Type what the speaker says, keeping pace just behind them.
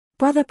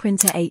Brother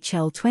Printer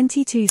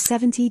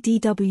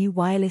HL2270DW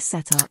Wireless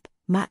Setup,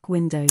 Mac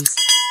Windows.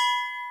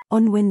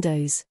 On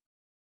Windows.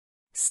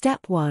 Step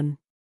 1.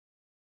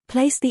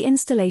 Place the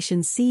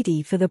installation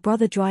CD for the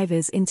Brother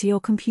drivers into your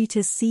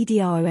computer's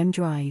CD-ROM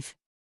drive.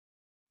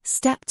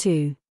 Step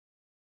 2.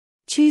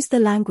 Choose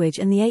the language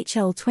and the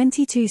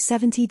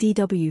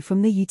HL2270DW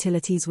from the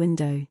Utilities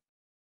window.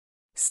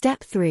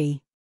 Step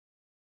 3.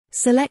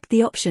 Select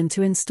the option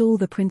to install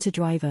the printer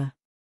driver.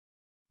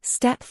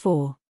 Step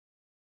 4.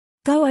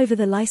 Go over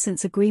the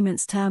license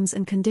agreement's terms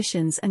and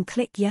conditions and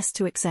click Yes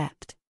to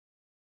accept.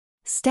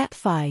 Step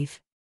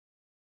 5.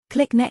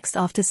 Click Next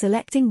after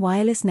selecting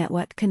Wireless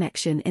Network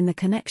Connection in the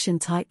Connection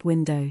Type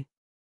window.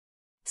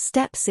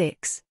 Step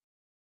 6.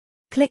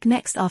 Click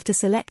Next after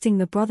selecting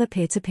the Brother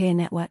Peer-to-Peer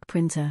Network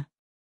Printer.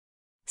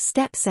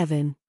 Step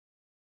 7.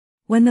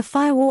 When the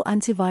Firewall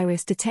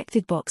Antivirus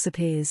Detected box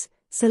appears,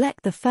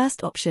 select the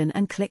first option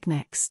and click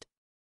Next.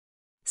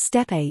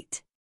 Step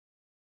 8.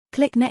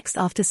 Click Next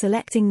after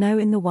selecting No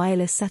in the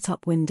Wireless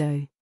Setup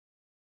window.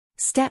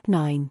 Step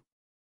 9.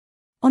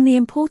 On the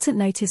Important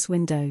Notice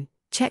window,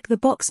 check the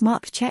box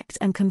marked Checked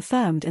and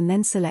Confirmed and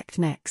then select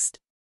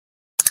Next.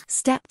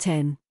 Step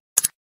 10.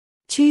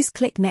 Choose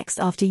Click Next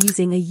after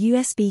using a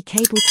USB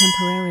cable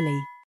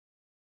temporarily.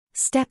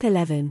 Step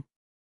 11.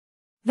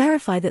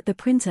 Verify that the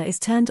printer is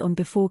turned on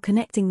before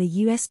connecting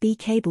the USB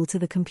cable to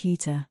the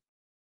computer.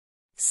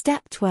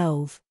 Step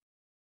 12.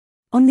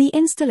 On the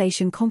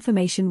Installation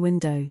Confirmation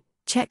window,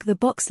 check the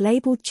box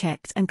labeled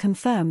Checked and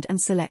Confirmed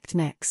and select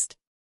Next.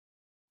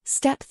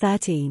 Step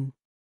 13.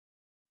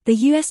 The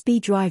USB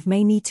drive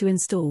may need to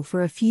install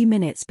for a few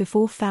minutes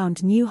before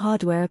found new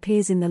hardware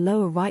appears in the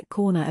lower right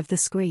corner of the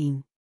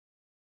screen.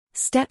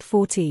 Step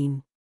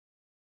 14.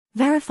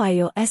 Verify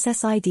your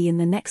SSID in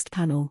the Next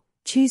panel,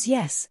 choose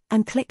Yes,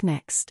 and click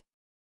Next.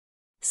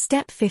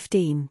 Step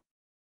 15.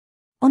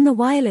 On the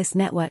Wireless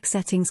Network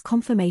Settings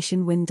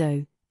confirmation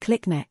window,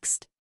 click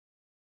Next.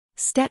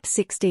 Step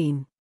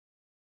 16.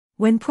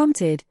 When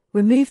prompted,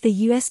 remove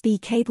the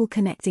USB cable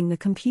connecting the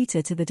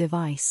computer to the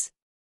device.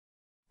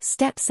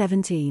 Step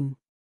 17.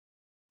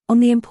 On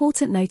the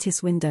Important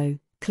Notice window,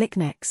 click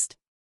Next.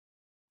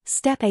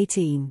 Step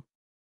 18.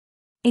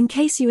 In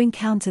case you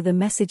encounter the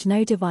message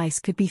No device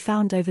could be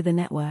found over the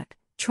network,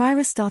 try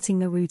restarting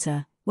the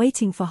router,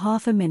 waiting for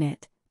half a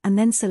minute, and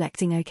then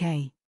selecting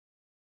OK.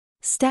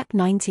 Step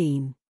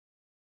 19.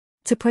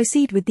 To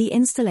proceed with the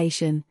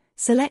installation,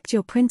 select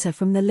your printer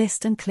from the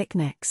list and click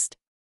Next.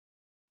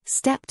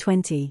 Step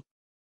 20.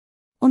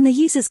 On the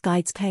User's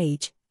Guides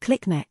page,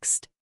 click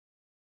Next.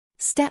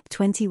 Step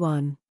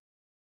 21.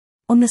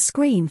 On the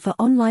screen for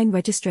online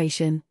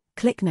registration,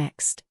 click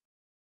Next.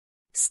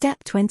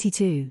 Step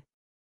 22.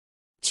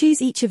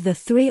 Choose each of the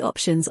 3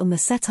 options on the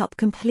Setup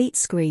Complete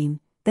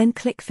screen, then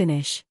click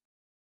Finish.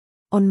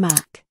 On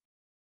Mac.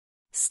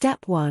 Step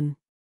 1.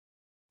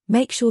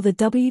 Make sure the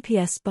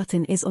WPS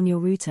button is on your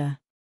router.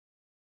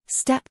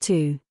 Step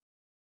 2.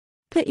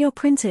 Put your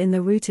printer in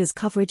the router's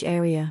coverage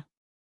area.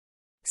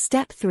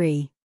 Step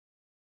 3.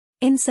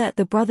 Insert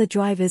the Brother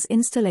driver's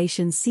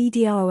installation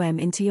CD-ROM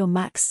into your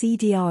Mac's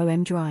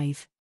CD-ROM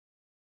drive.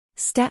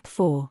 Step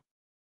 4.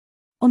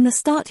 On the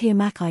Start Here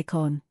Mac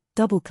icon,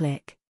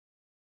 double-click.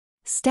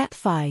 Step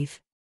 5.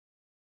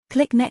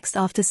 Click Next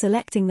after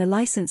selecting the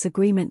License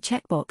Agreement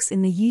checkbox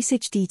in the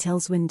Usage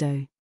Details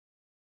window.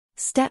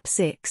 Step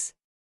 6.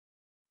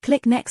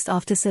 Click Next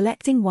after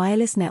selecting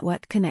Wireless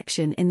Network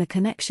Connection in the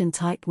Connection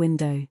Type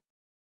window.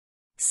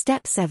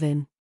 Step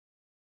 7.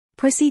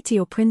 Proceed to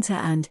your printer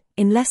and,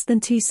 in less than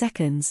 2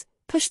 seconds,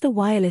 push the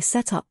Wireless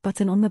Setup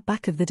button on the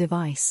back of the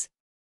device.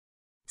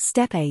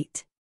 Step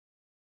 8.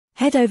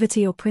 Head over to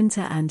your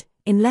printer and,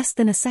 in less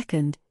than a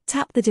second,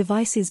 tap the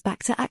device's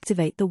back to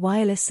activate the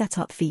Wireless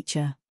Setup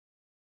feature.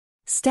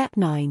 Step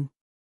 9.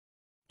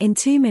 In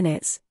 2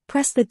 minutes,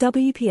 press the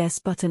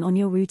WPS button on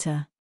your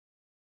router.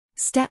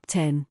 Step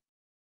 10.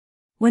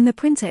 When the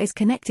printer is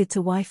connected to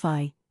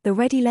Wi-Fi, the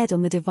ready LED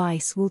on the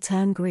device will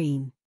turn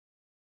green.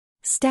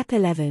 Step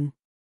 11.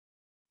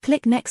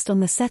 Click Next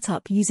on the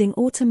Setup using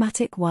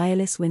Automatic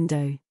Wireless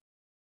window.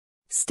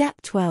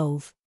 Step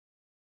 12.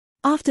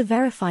 After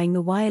verifying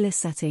the wireless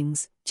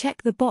settings,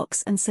 check the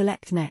box and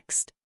select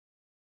Next.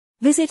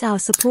 Visit our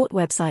support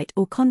website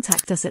or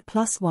contact us at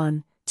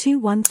 +1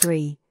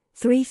 213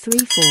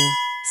 334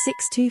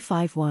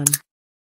 6251.